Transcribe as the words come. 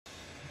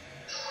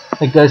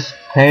Hey guys,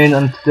 Payne,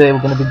 and today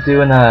we're going to be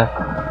doing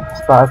a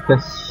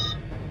Spartacus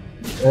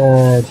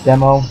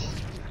demo.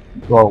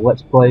 Well,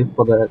 let's play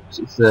for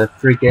it's a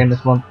free game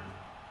this month,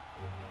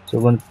 so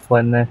we're going to be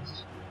playing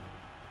this.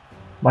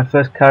 My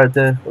first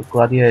character for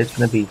Gladiator is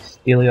going to be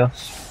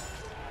Stelios.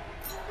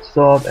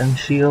 Sword and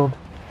shield,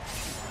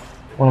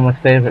 one of my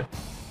favourite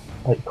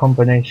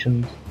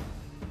combinations.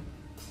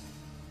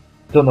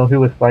 Don't know who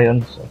we're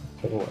fighting, so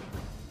let's have a look.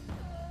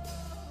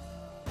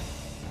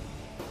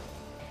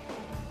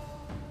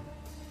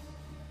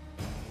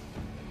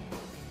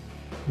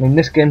 I mean,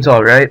 this game's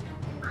alright,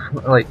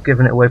 like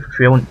giving it away for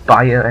free. I wouldn't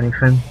buy it or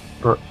anything,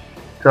 but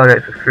it's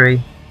alright for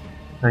free.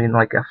 I mean,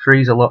 like, I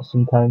freeze a lot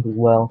sometimes as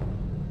well.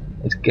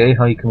 It's gay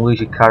how you can lose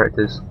your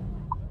characters.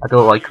 I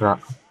don't like that.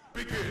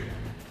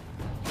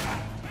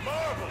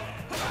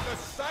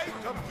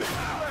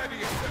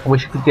 I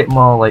wish you could get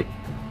more, like,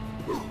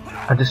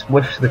 I just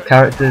wish the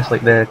characters,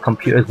 like, their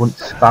computers wouldn't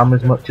spam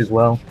as much as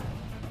well.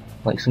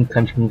 Like,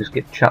 sometimes you can just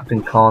get trapped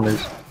in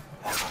corners.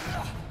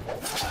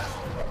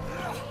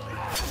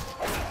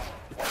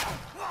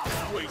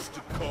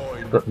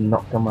 Got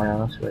knocked on my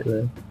ass right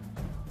there.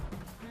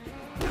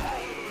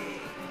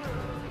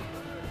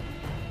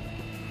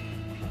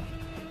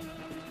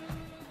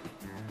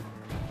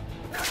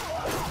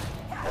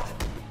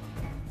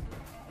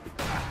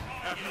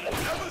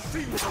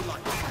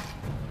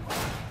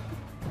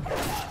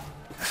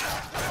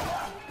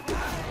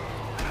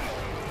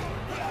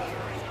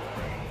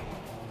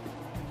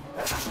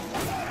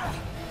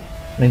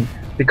 I mean,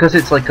 because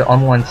it's like an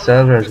online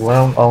server as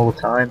well all the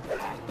time,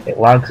 it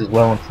lags as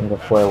well in single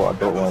player, what I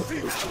don't like.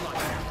 It's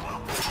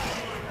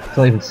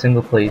not even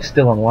single player, you're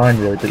still online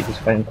really, but you're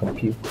just fighting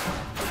computer.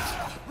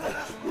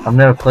 I've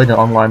never played an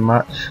online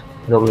match,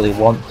 I don't really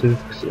want to,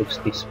 because it'll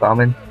just be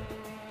spamming.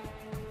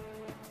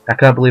 I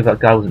can't believe that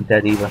guy wasn't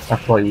dead either. I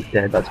thought he was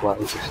dead, that's why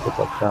he just stood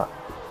like that.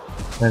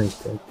 Then he's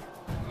dead.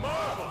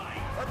 Marvel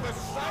at the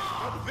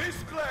sight of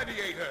this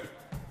gladiator!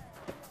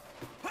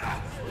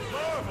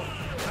 Marvel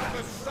at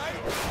the sight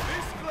of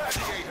this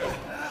gladiator!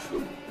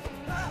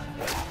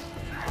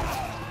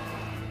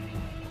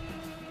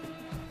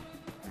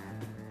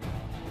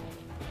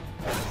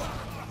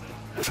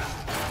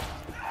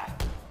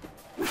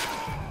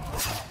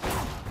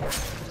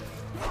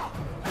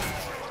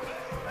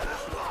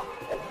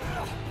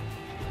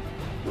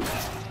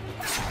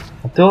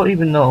 I don't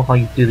even know how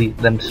you do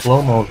them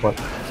slow-mos, like,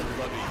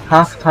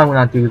 half the time when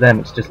I do them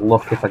it's just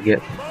luck if I get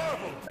them.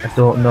 I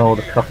don't know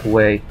the proper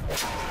way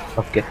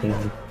of getting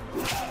them.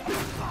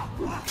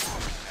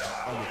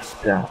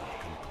 Yeah.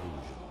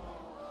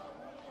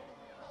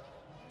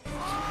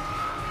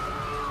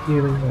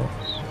 Here he is.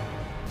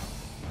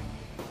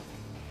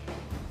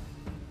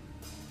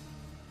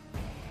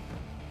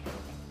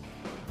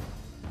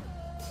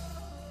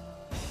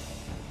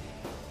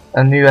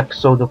 A new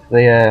episode of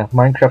the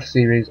Minecraft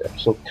series,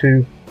 episode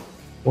 2,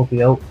 will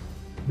be out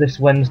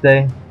this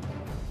Wednesday.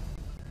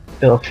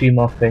 Built a few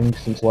more things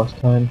since last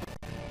time.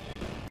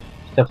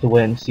 Just have to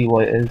wait and see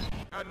what it is.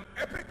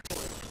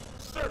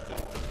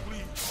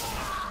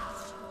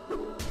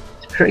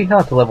 It's pretty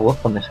hard to level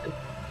up on this game.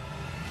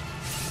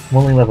 I'm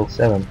only level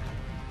 7.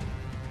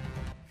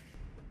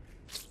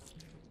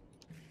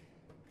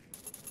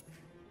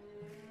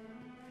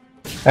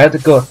 I had to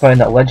go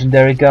find that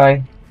legendary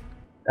guy.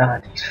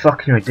 And he's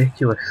fucking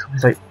ridiculous.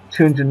 He's like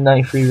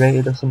 293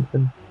 rated or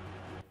something.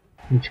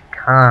 You just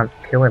can't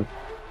kill him.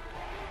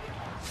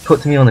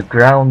 Puts me on the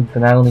ground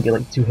and I only get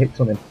like 2 hits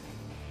on him.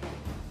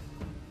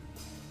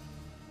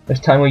 This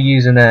time we're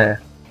using my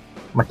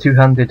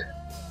two-handed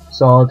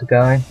sword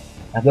guy.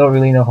 I don't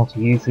really know how to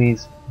use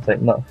these. It's like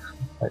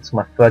it's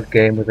my third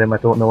game with him. I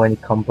don't know any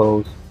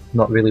combos.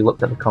 Not really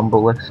looked at the combo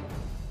list.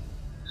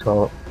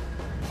 So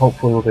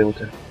hopefully we'll be able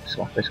to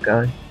slap this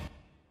guy.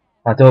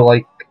 I don't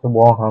like the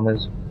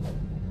warhammers.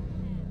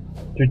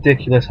 It's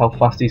ridiculous how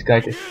fast these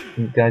guys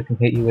can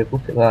hit you with.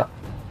 Look at that.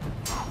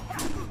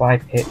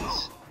 5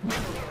 hits.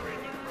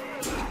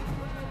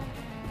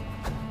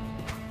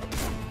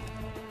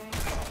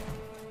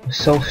 They're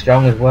so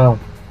strong as well.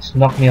 Just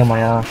knock me on my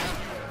ass.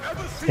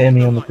 Hit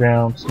me on the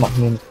ground, smack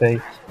me in the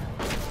face.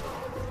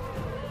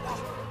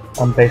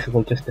 I'm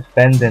basically just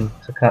defending,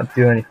 so I can't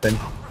do anything.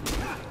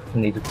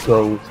 And he just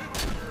goes.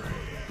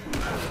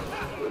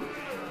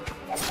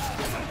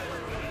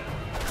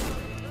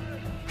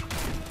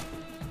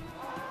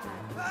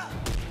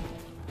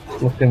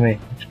 Look at me,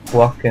 just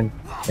blocking,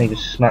 and he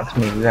just smacks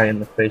me right in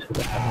the face with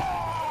a hammer.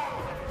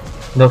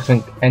 I don't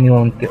think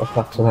anyone would get up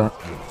after that.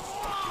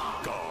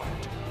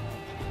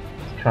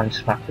 Let's try and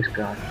smack this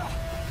guy.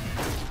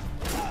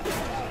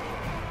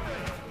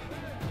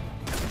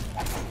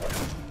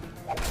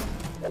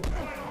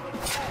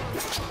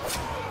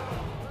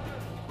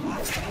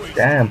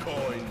 Damn.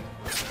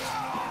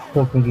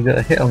 Don't think he got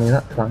a hit on me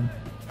that time.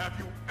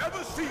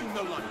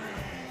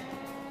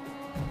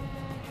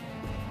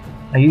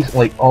 I use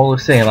like all the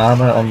same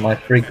armor on my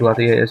 3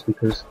 gladiators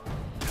because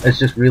it's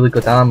just really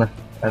good armor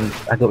and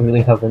I don't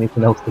really have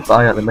anything else to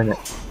buy at the minute.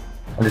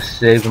 I'm just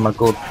saving my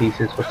gold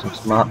pieces for some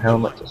smart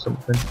helmets or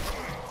something.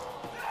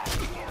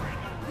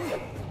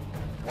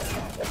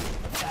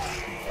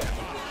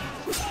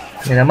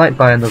 And I might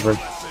buy another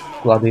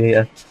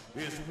gladiator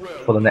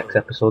for the next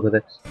episode of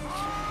this.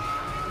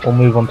 We'll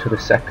move on to the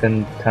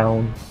second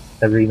town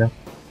arena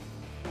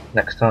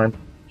next time.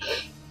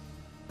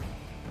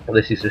 But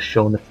this is just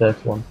showing the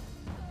first one.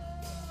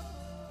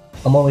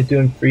 I'm only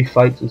doing 3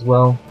 fights as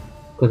well,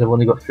 because I've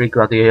only got 3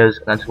 gladiators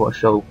and I just want to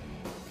show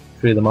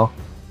 3 of them off.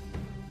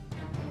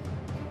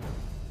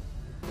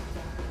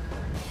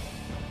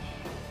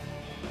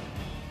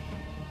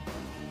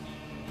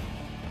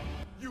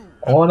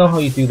 I want to know how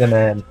you do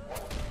them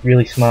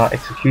really smart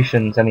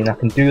executions. I mean, I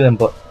can do them,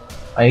 but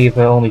I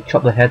either only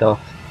chop the head off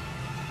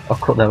or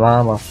cut their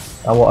arm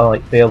off. I want to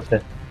like be able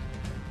to,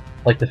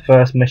 like the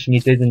first mission you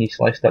did when you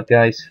sliced that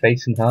guy's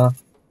face in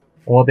half.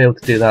 I want to be able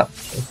to do that.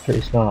 It's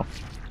pretty smart.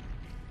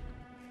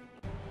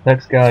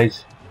 Next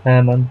guy's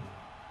Payne,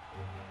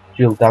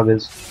 dual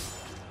daggers.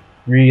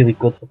 Really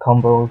good for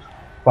combos,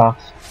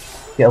 fast.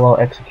 Get a lot of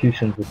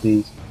executions with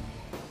these.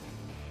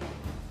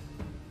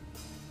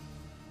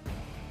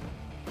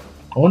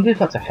 I wonder if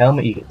that's a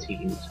helmet you get to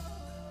use.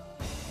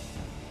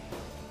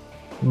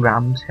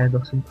 Ram's head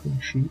or something,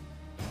 shoot.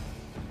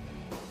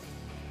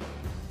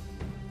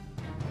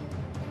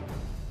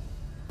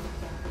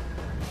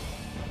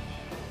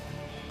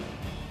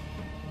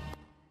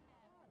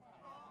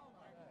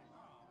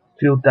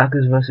 Dual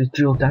daggers versus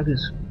dual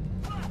daggers.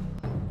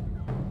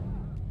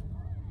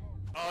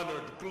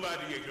 Honored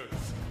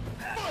gladiators.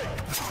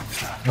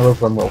 I love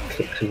them little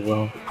kicks as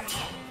well.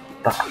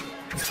 Bah.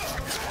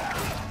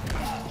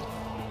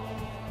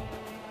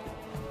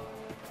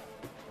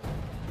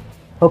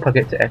 Hope I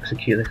get to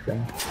execute this guy.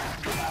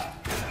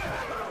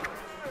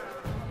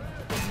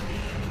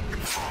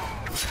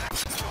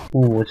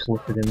 Ooh, I just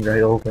lifted him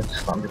right over and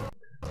slammed him.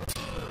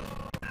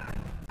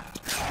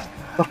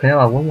 Fucking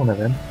hell, I won one of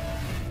them.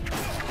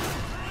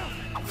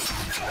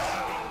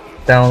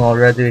 Down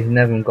already, he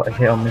never even got a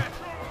hit on me.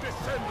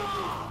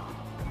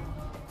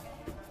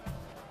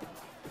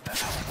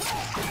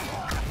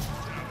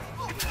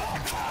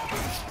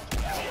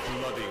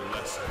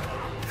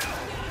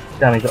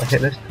 Damn, he got a hit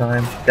this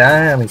time.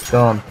 Damn, he's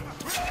gone.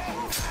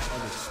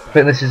 I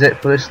think this is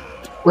it for this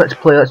Let's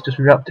Play. Let's just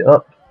wrap it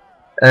up.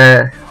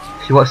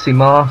 If you want to see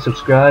more,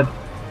 subscribe.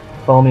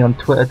 Follow me on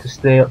Twitter to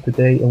stay up to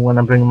date and when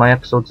I'm bringing my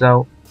episodes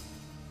out.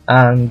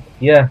 And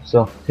yeah,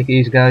 so take it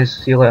easy guys.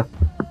 See you later.